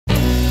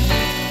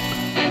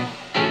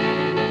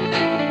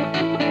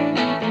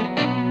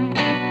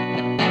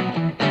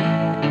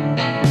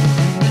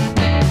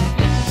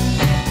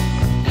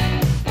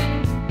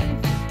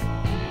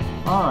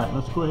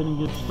go ahead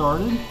and get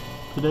started.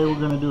 Today we're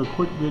going to do a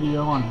quick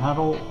video on how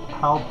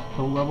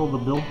to level the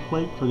build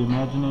plate for the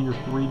Imaginator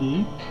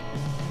 3D.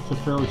 It's a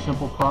fairly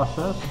simple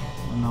process,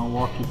 and I'll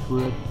walk you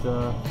through it.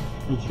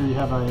 Make sure you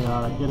have an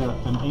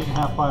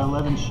 8.5 by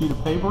 11 sheet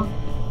of paper,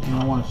 and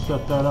you'll want to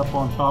set that up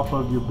on top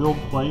of your build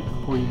plate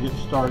before you get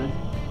started.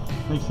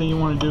 Next thing you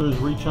want to do is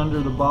reach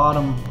under the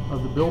bottom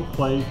of the build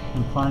plate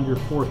and find your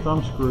 4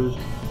 thumb screws,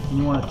 and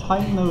you want to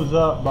tighten those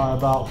up by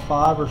about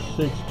 5 or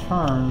 6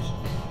 turns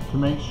to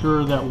make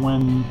sure that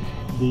when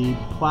the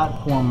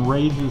platform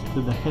raises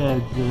to the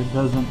heads that it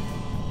doesn't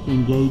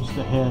engage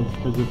the heads,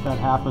 because if that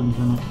happens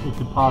then it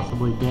could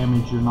possibly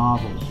damage your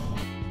nozzles.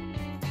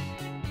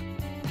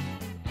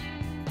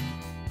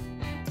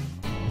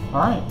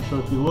 Alright, so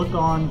if you look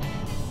on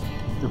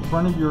the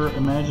front of your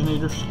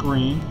Imaginator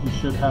screen, you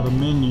should have a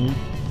menu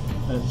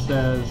that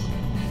says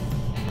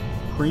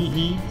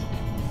Preheat,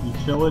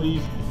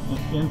 Utilities,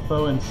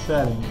 Info, and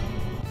Settings.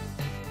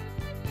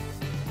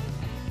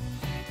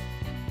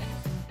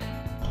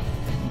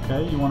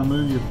 Okay, you want to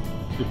move your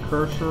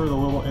cursor, the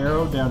little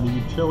arrow, down to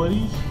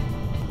Utilities,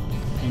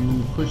 and then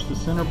you push the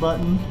center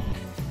button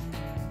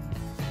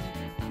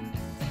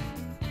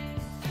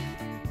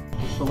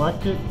to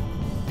select it,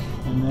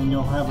 and then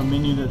you'll have a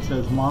menu that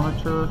says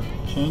Monitor,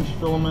 Change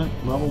Filament,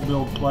 Level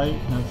Build Plate.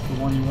 That's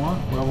the one you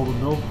want, level the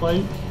build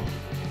plate.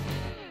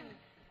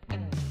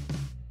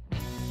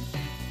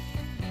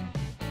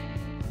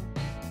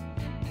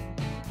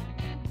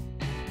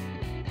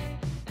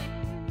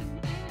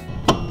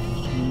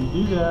 When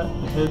you do that,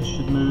 the head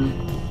should move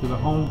to the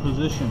home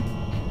position.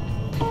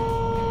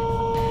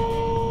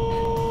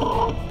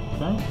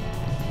 Okay?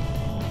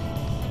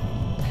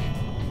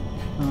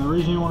 And the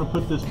reason you want to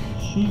put this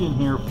sheet in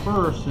here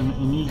first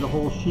and use the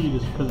whole sheet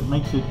is because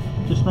it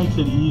just makes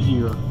it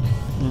easier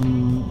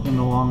in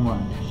the long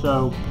run.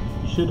 So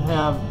you should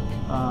have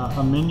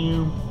a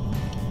menu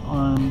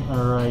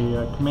or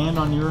a command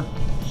on your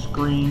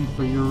screen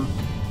for your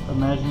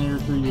Imaginator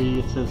 3D.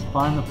 It says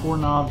find the 4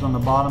 knobs on the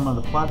bottom of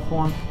the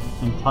platform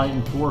and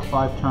tighten 4 or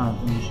 5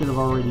 turns, and you should have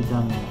already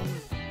done that.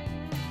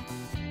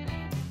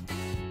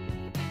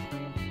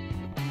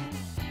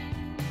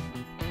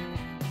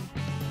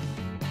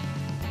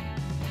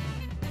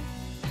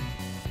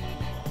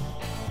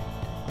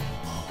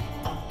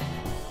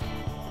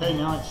 Okay,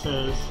 now it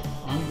says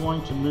I'm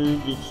going to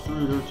move the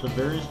extruder to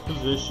various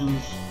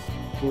positions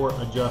for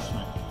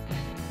adjustment.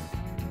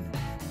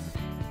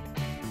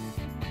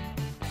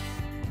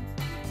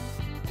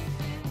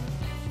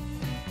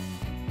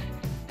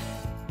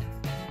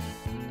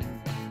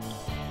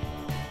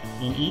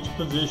 In each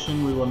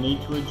position, we will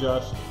need to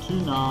adjust 2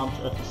 knobs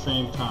at the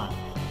same time.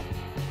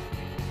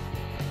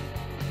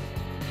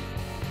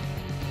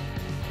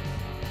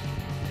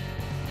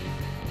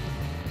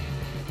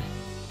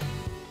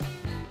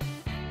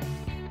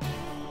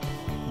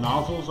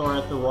 Nozzles are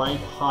at the right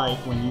height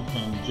when you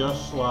can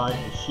just slide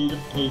a sheet of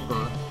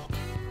paper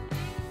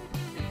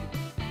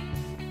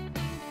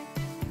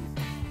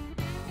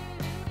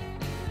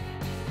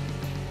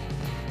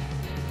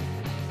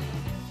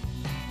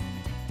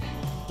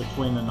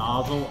between the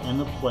nozzle and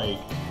the plate.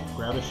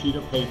 Grab a sheet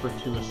of paper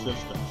to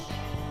assist us.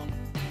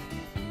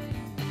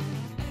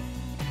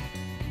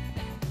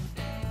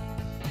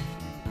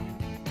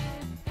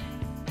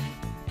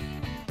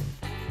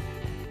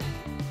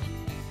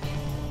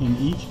 In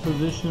each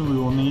position, we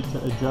will need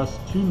to adjust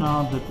 2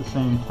 knobs at the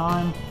same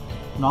time.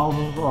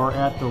 Nozzles are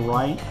at the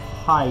right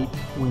height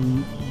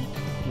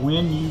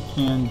when you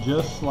can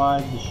just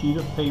slide the sheet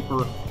of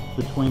paper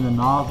between the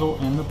nozzle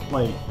and the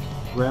plate.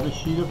 Grab a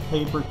sheet of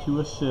paper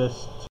to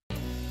assist.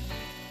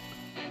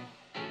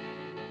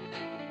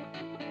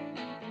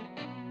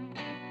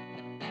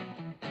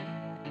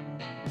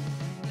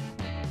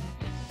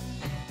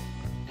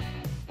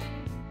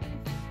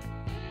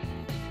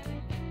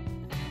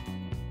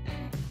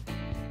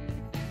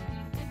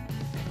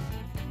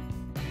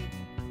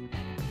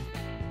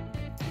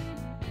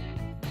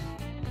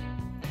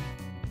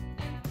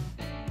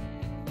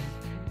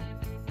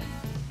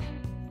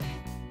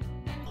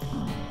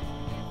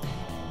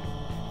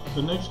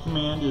 The next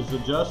command is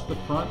adjust the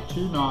front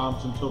 2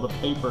 knobs until the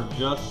paper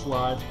just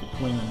slides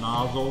between the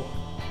nozzle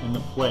and the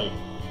plate.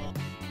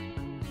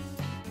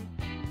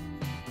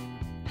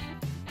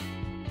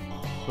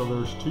 So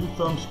there's 2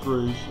 thumb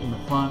screws in the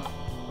front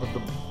of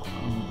the,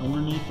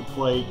 underneath the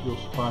plate you'll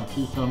find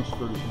 2 thumb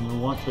screws, and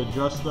you'll want to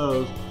adjust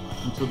those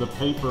until the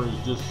paper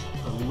is just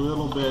a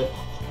little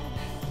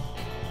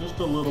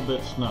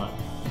bit snug,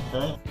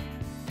 okay?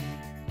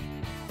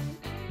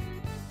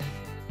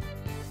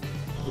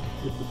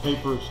 If the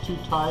paper is too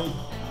tight,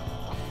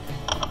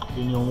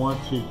 then you'll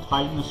want to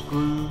tighten the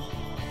screws,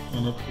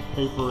 and if the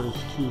paper is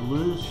too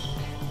loose,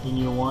 then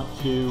you'll want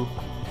to,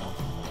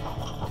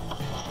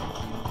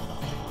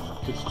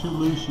 if it's too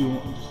loose, you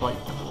want, just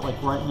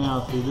like right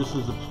now, see, this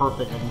is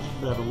perfect. I can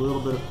have a little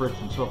bit of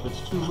friction. So if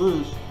it's too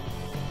loose,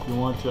 you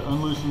want to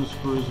unloosen the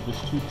screws. If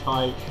it's too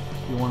tight,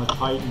 you want to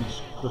tighten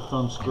the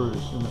thumb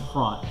screws in the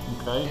front,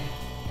 okay?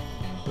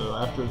 So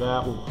after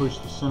that, we'll push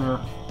the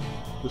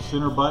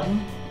center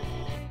button.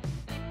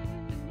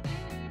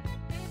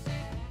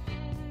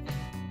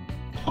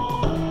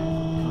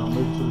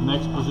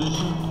 next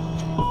position,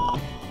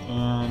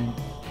 and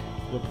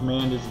the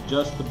command is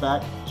adjust the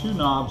back two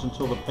knobs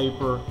until the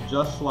paper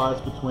just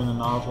slides between the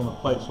nozzle and the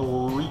plate. So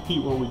we'll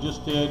repeat what we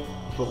just did,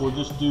 but we'll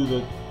just do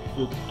the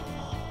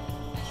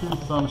two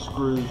thumb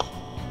screws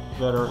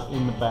that are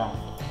in the back.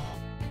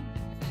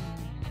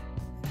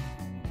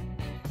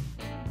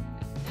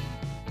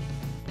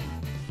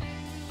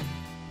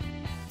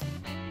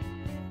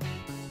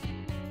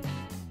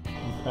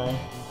 Okay.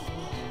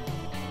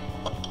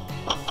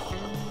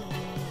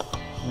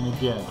 And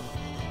again,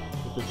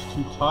 if it's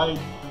too tight,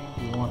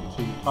 you want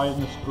to tighten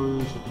the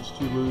screws. If it's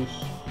too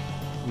loose,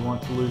 you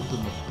want to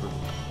loosen the screws.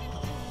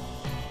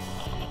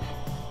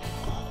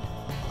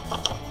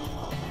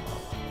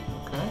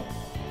 Okay.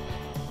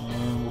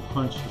 And we'll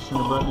punch the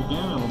center button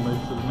again, and we'll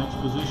move to the next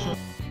position.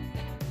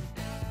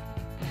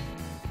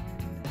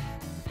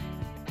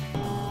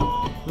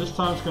 This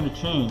time it's going to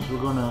change.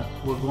 We're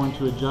going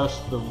to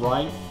adjust the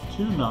right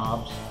two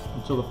knobs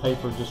until the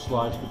paper just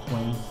slides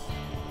between.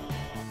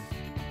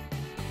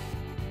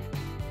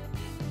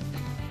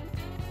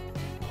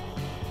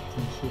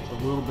 It's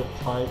a little bit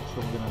tight, so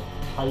we're going to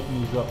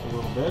tighten these up a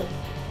little bit.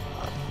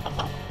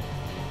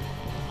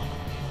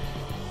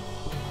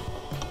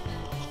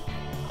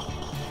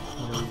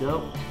 There we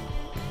go.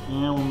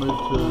 And we'll move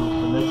to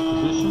the next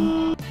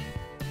position.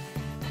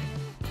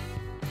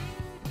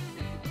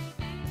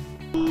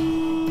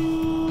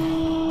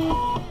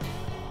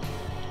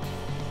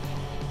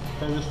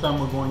 Okay, this time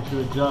we're going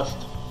to adjust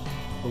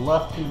the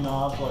left two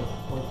knobs like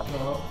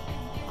so.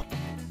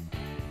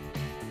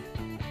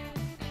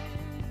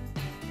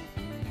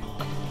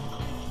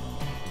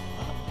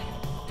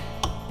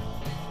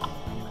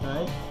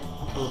 Okay,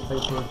 so the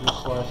paper just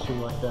slides through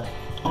like that.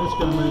 And it's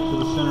going to move to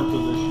the center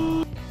position.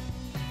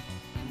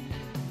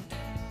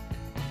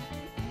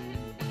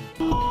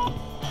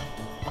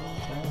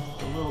 Okay,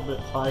 it's a little bit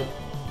tight,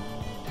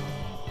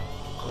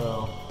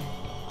 so,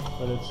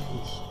 but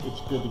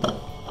it's good to go.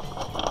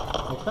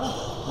 Okay,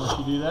 once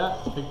you do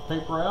that, take the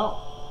paper out,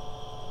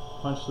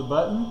 punch the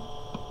button,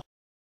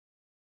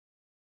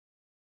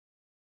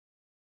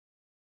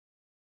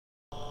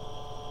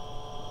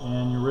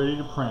 and you're ready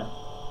to print.